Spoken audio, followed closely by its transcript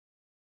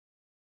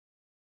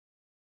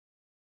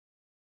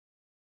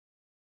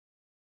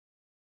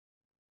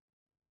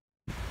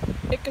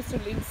Ek is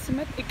Solien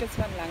Smit, ek is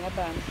van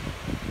Langebaan.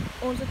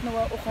 Ons het nou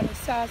 'n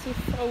organisasie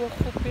vroue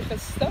groepie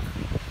gestig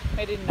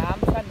met die naam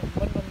van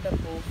Women on the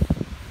Move.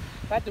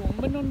 Wat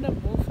Women on the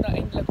Move nou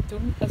eintlik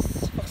doen is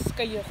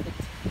verskeie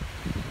goed.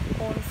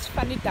 Ons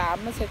van die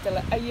dames het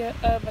hulle eie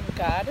urban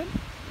garden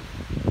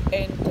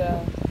en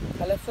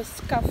hulle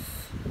verskaf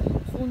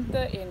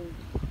groente en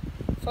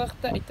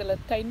vrugte uit hulle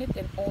tuin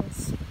en ons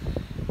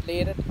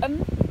lê dit in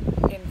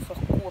en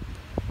verkoop.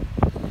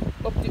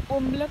 Op die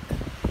oomblik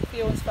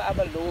gee ons vir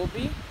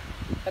Abalobi,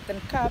 wat in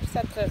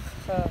Kaapstad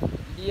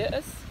geleë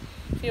is,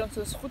 gee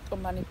ons goed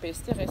om aan die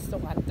beste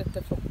restaurante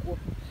te verkoop.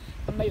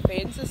 En my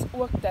wens is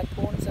ook dat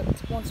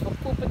ons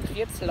verkoop het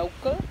reeds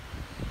local.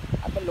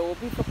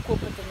 Abalobi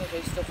verkoop het in die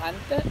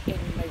restaurante en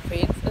my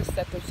wens is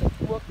dat ons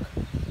dit ook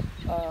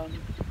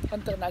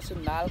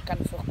internasionaal kan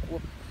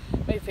verkoop.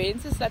 My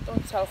wens is dat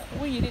ons sal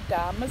groei hierdie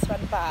dames,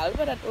 want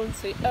behalwe dat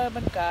ons die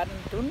urban garden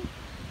doen,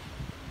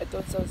 het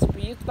ons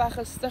buurtwag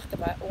gestig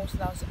waar ons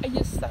na ons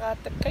eie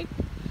strate kyk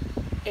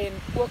en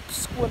ook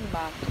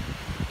skoonmaak.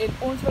 En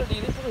ons wil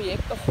hierdie projek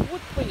 'n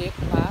groot projek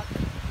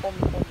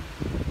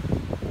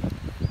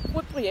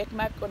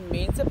maak om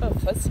mense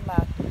bewus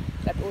maak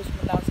dat ons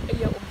na ons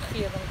eie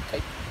omgewing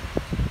kyk.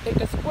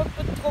 Ek is ook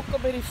betrokke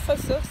by die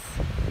vissers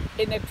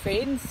en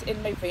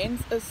my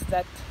wens is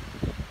dat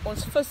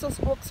ons vissers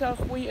ook sal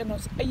groei en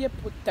ons eie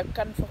produkte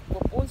kan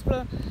verkoop. Ons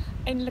wil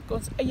eintlik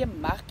ons eie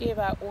mark hê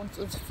waar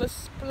ons vis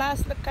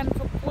plaaslik kan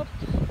verkoop,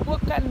 ook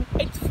kan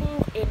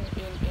uitvoer en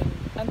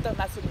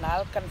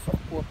internasionaal kan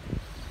verkoop.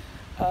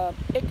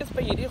 Ek is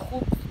by hierdie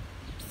groep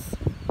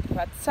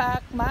wat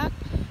saak maak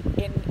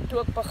en toe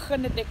ek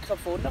begin het ek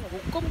gewonder,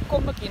 hoekom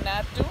kom ek hier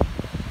naartoe?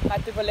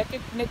 Maar toe wil ek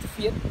net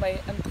weet, my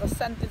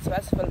interessant is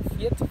was wil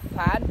weet,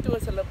 waar toe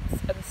is hulle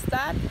in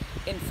staat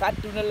en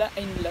wat doen hulle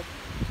eintlik?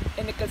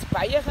 En ek is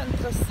baie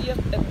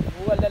geïnteresseerd in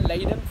hoe hulle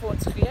leiding vir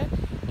ons gee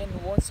en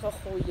hoe ons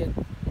gegroei het.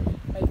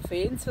 My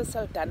wens vir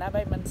Saldanha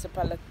by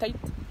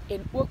munisipaliteit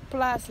en ook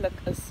plaaslik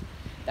is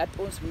dat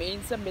ons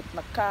mense met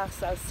mekaar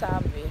sal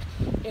saamwerk.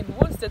 En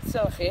hoe ons dit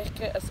sal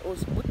regkry is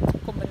ons moet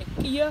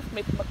kommunikeer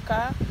met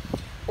mekaar.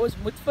 Ons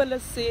moet vir hulle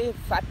sê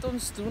wat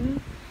ons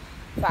doen,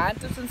 waar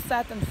ons in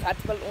staat en wat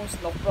wil ons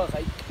nog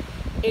bereik.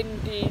 En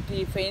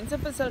die wense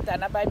vir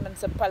Saldanha by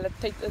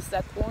munisipaliteit is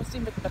dat ons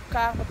nie met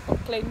mekaar moet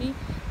beklei nie,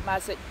 maar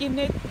as 'n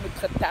eenheid met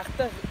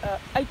gedagte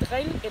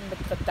uitruil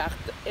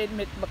en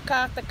met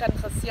mekaar te kan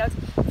gesels,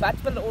 wat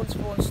wil ons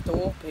vir ons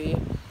dorp hê.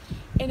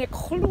 En ek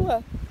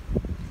glo,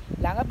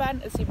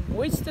 Langebaan is die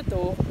mooiste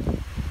dorp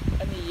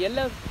in die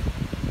hele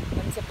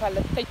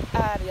munisipaliteit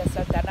area,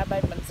 Saldanha by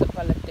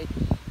munisipaliteit.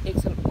 Ek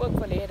sal ook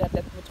wil hê dat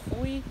dit moet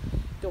groei,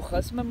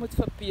 toerisme moet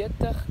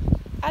verbeter,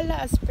 alle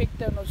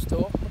aspekte in ons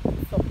dorp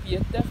moet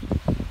verbeter.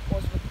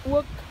 Ons moet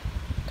ook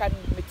kan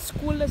met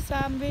skole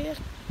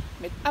saamwerk,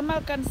 met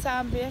almal kan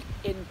saamwerk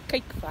en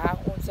kyk waar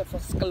ons 'n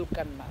verskil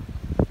kan maak.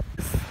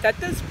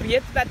 Dit is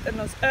breed wat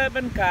in ons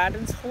urban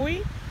gardens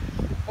groei.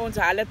 Ons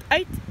haal dit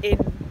uit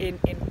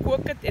en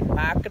kook dit en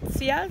maak dit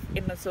self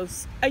en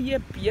ons eie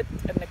beet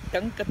en ek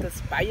dink dit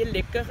is baie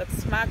lekker,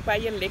 dit smaak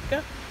baie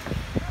lekker.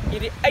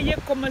 Hierdie eie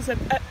kom ons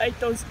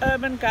uit ons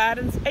urban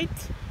gardens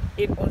uit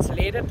en ons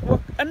lê dit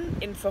ook in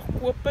en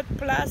verkoop dit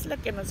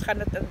plaaslik en ons gaan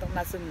dit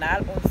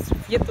internasionaal, ons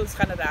weet ons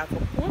gaan dit daar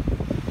verkoop.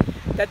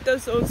 Dit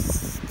is ons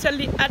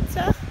chili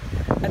atsag,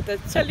 dit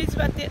is chilies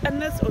wat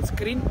hierin is, ons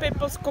green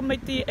peppers kom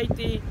uit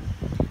die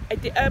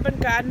urban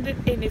garden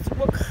en is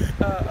ook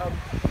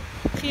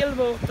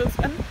geelwortels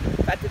in,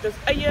 wat dit ons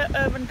eie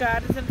urban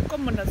gardens in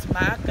kom en ons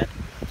maak het.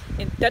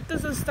 En dit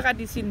is ons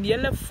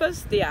tradisionele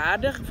vis, die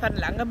harder van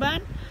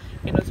Langebaan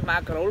en ons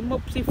maak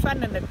rolmops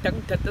hiervan en ek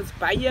dink dit is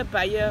baie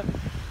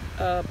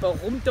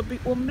beroemd op die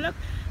oomblik,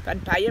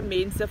 want baie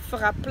mense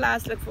vra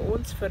plaaslik vir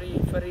ons vir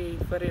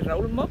die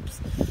rolmops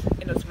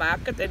en ons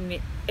maak dit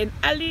en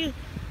al die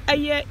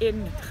eie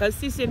en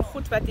gissies en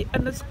goed wat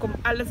hierin is, kom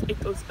alles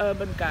uit ons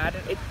urban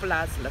garden, uit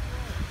plaaslik.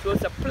 So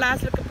ons 'n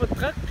plaaslike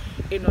produk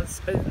en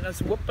ons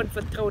hoop en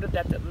vertrou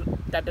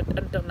dat dit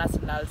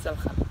internasionaal sal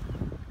gaan.